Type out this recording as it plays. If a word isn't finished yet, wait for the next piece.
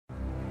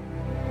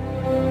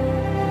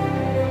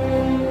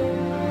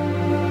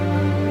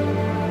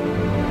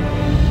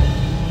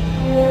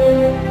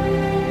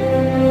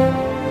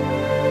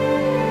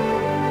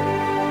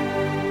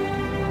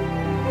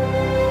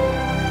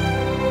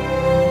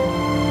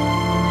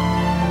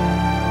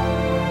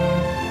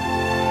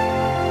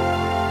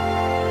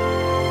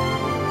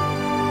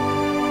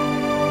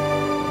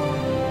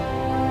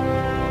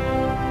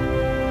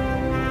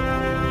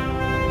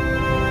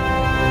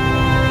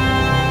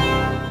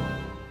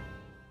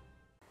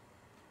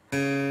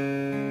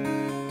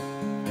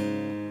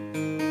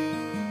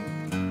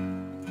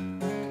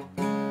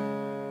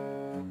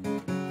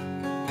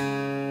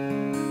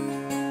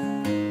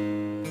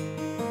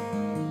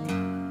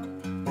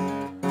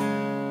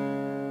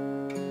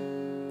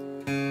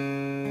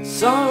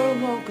Saw her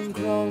walking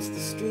across the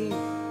street,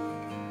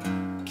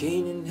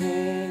 cane in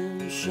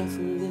hand,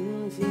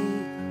 shuffling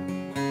feet.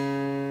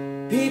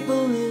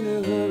 People in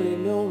a hurry,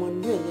 no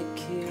one really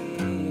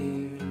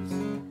cares.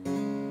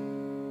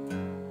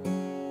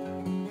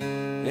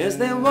 As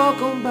they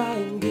walk on by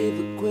and give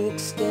a quick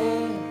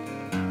stare,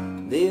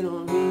 they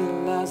don't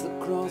realize the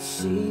cross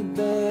she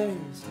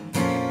bears.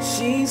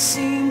 She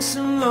seems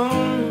so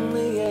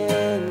lonely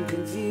and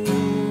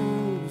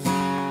confused.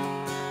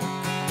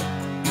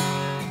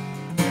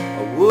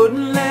 I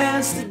wouldn't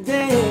last a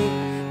day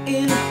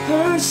in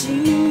her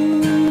shoes.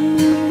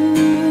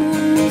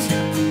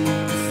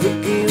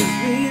 Forgive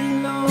me,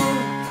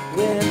 Lord,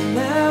 when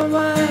now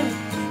I'm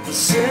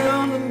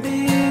seldom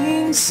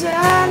being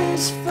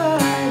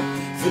satisfied.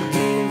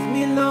 Forgive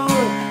me, Lord,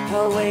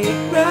 I'll wait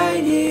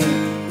right here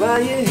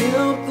while you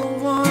help the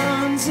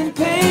ones in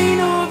pain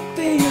or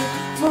fear.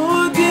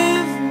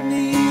 Forgive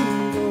me,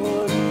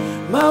 Lord,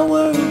 my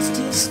world's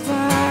just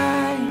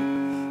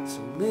fine. So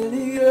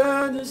many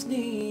others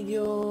need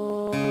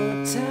your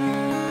time.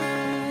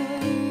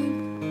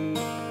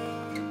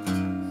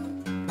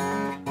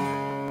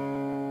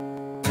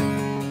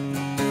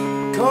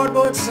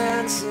 Cardboard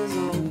sign says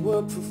I'll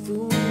work for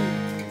food,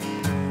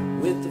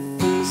 with a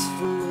face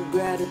full of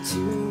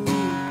gratitude.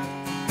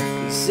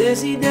 He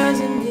says he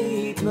doesn't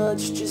need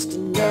much, just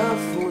enough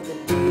for the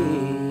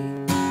day.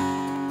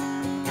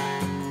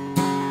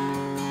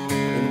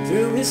 And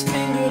through his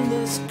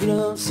fingerless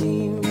gloves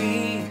he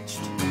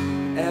reached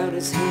out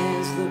his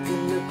hands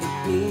looking up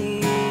at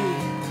me.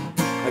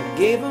 I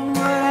gave him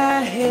what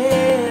I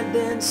had,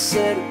 then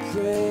said a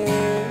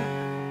prayer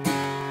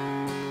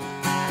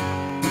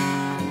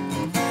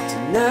to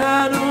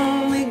not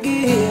only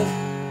give,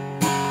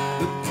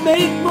 but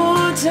make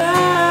more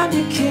time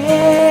to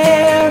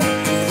care.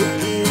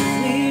 Forgive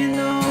me,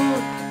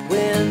 Lord,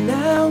 when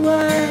now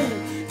I'm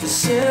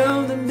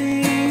seldom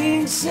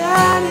being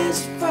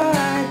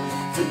satisfied.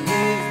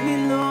 Forgive me,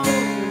 Lord,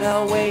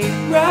 I'll wait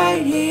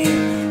right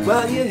here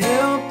while you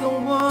help the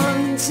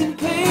ones in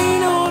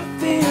pain or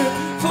fear.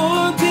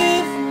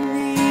 Forgive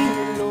me,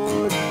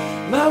 Lord,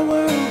 my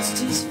world's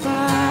just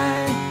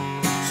fine.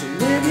 So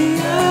many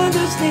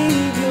others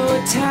need your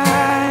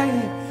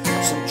time.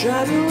 Some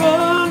try to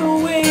run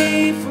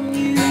away from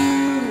you,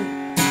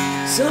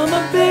 some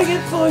are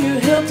begging for your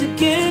help to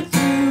get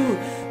through.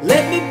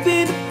 Let me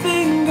be the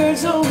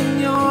fingers on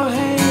your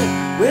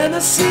hand when I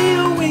see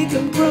a weak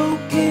and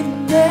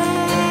broken man.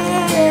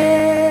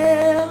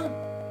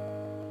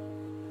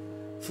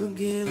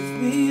 Forgive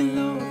me,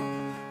 Lord,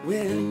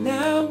 when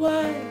now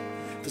I'm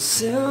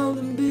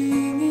seldom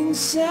being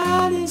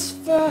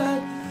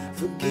satisfied.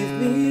 Forgive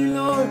me,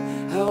 Lord,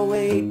 I'll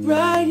wait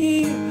right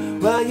here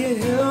while you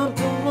help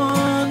the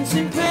ones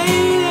in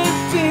pain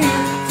and fear.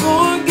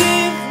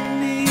 Forgive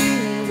me,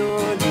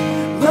 Lord,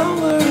 my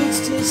world's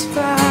just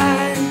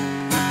fine.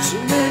 So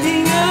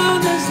many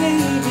others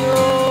need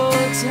your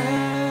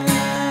time.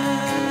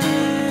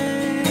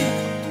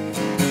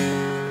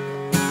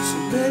 So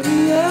many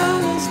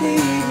others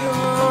need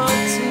your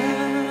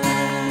time.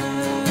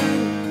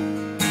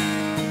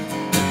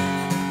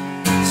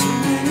 So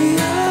many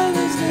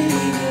others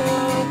need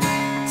your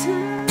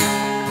time.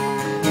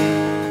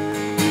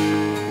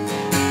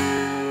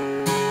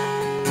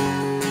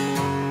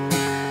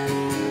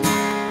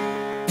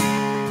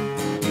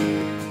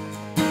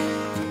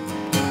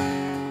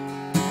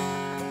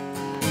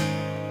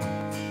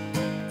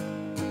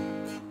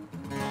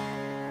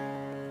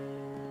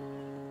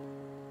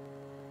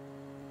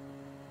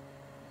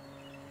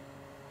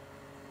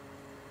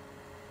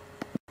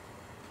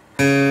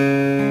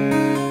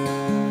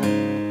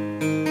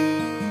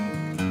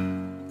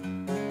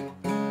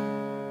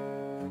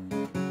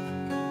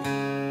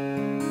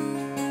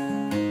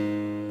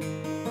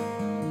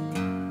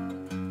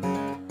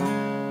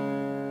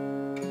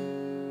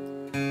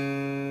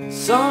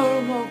 Saw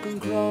her walking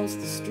across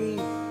the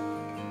street,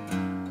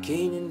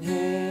 cane in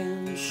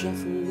hand,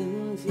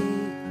 shuffling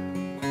feet.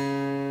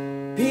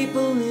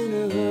 People in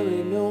a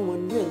hurry, no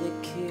one really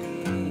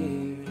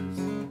cares.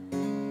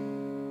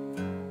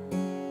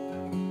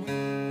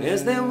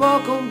 As they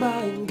walk on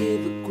by and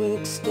give a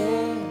quick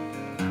stare,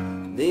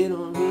 they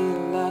don't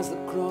realize the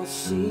cross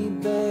she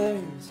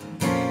bears.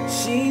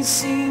 She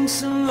seems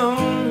so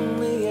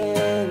lonely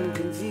and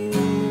confused.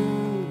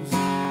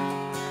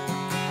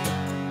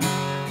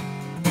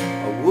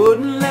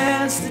 Wouldn't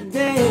last a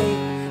day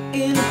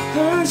in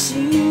her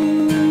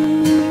shoes.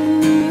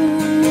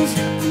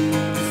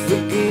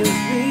 Forgive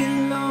me,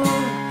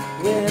 Lord,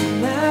 when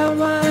now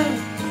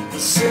I'm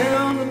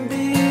seldom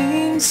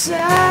being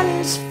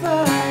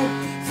satisfied.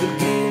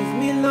 Forgive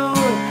me,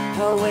 Lord,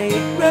 I'll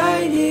wait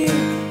right here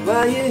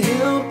while you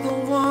help the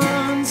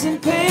ones in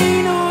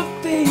pain or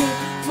fear.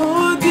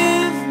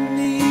 Forgive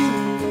me,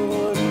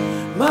 Lord,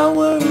 my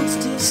world's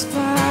just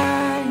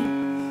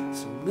fine.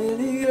 So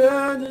many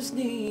others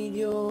need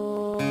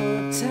your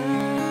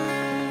time.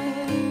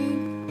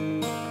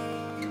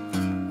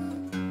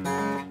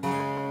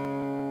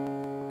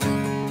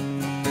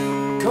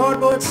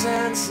 Cardboard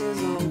sign says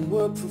I'll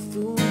work for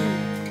food,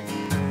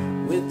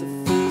 with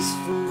a face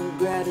full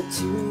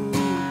too.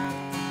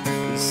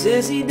 He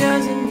says he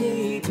doesn't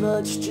need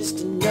much, just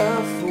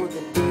enough for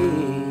the day.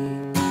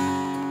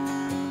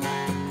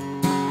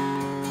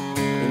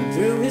 And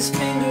through his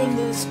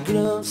fingerless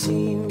gloves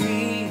he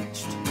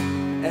reached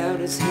out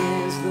his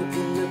hands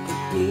looking up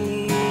at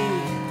me.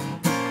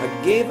 I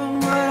gave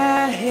him what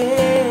I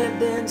had,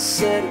 then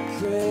said a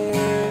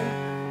prayer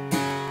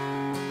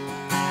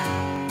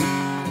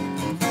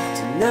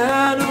to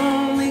not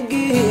only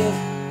give,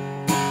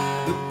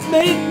 but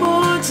make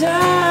more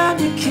time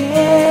to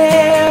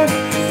care.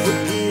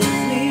 Forgive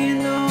me,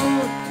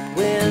 Lord,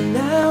 when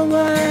I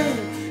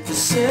whine for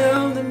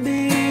seldom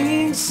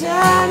being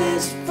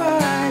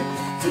satisfied.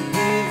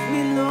 Forgive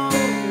me,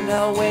 Lord,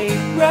 I'll wait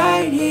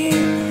right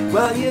here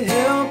while you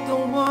help the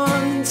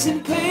ones in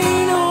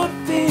pain or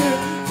fear.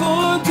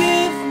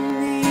 Forgive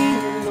me,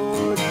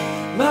 Lord,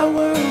 my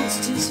world's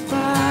just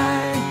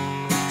fine.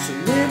 So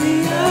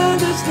many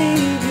others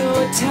need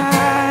your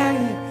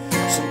time.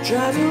 Some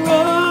try to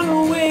run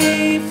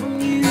away from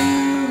you.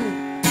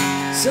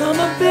 Some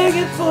are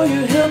begging for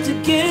your help to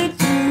get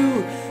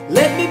through.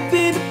 Let me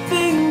be the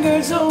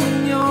fingers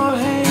on your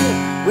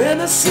hand when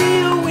I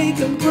see a weak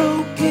and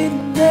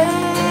broken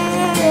man.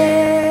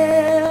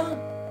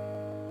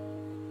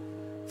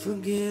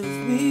 Forgive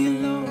me,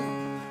 Lord,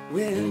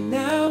 when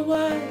I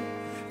whine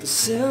for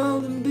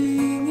seldom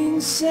being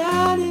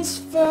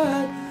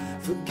satisfied.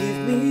 Forgive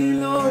me,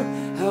 Lord,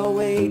 I'll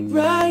wait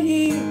right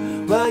here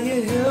while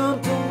you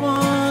help the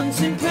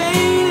ones in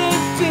pain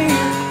and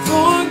fear.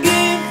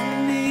 Forgive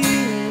me,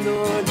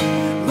 Lord,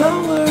 my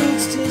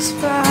world's just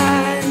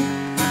fine.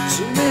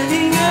 So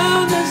many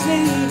others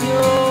need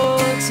your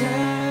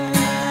time.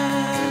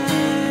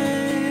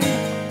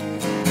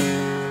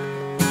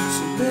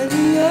 So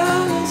many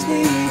others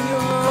need